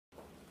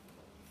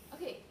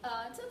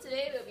So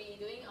today we'll be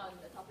doing on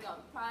the topic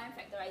of prime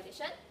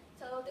factorization.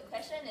 So the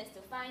question is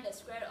to find the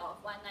square root of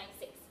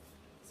 196.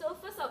 So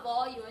first of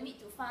all, you will need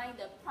to find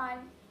the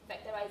prime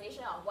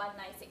factorization of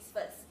 196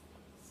 first.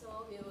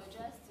 So we will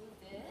just do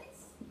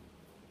this.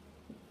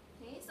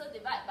 Okay, so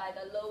divide by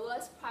the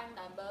lowest prime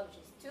number, which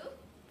is 2.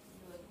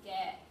 You will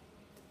get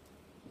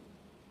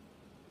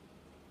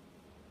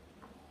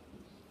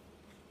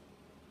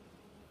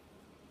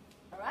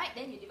alright,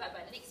 then you divide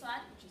by the next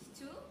one, which is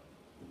 2.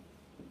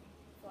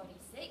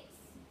 46.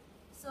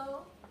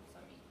 So,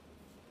 sorry.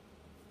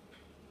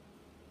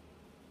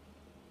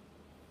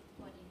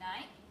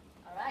 49.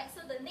 Alright,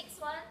 so the next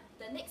one,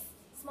 the next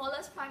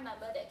smallest prime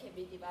number that can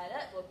be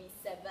divided will be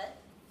 7.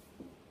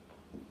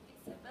 Okay,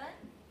 7.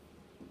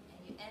 And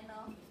you end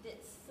off with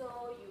it.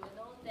 So you will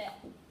know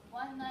that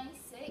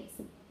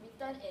 196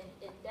 written in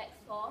index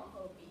form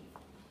will be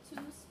 2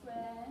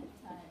 squared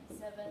times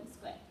 7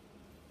 squared.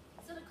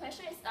 So the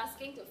question is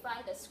asking to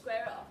find the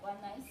square root of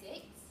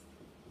 196,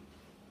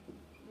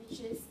 which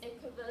is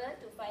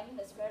equivalent to finding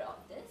the square root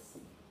of this.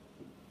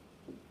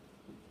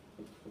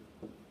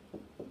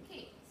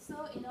 Okay,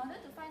 so in order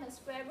to find the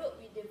square root,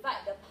 we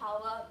divide the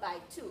power by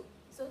 2.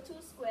 So 2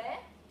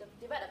 squared,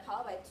 divide the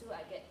power by 2,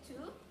 I get 2.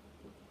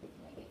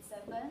 I get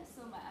 7,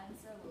 so my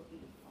answer will be